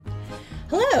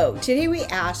Hello, today we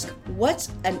ask,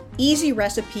 what's an easy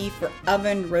recipe for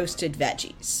oven roasted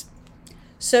veggies?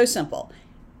 So simple.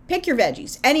 Pick your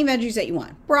veggies, any veggies that you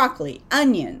want. Broccoli,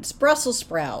 onions, Brussels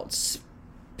sprouts,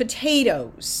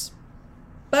 potatoes,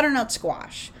 butternut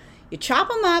squash. You chop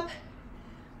them up,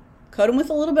 coat them with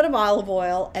a little bit of olive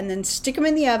oil, and then stick them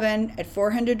in the oven at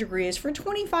 400 degrees for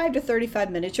 25 to 35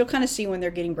 minutes. You'll kind of see when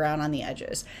they're getting brown on the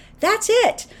edges. That's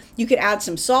it. You could add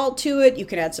some salt to it. You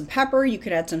could add some pepper. You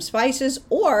could add some spices.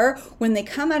 Or when they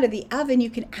come out of the oven, you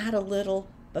can add a little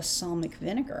balsamic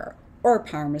vinegar or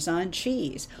Parmesan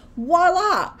cheese.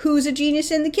 Voila! Who's a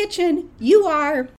genius in the kitchen? You are.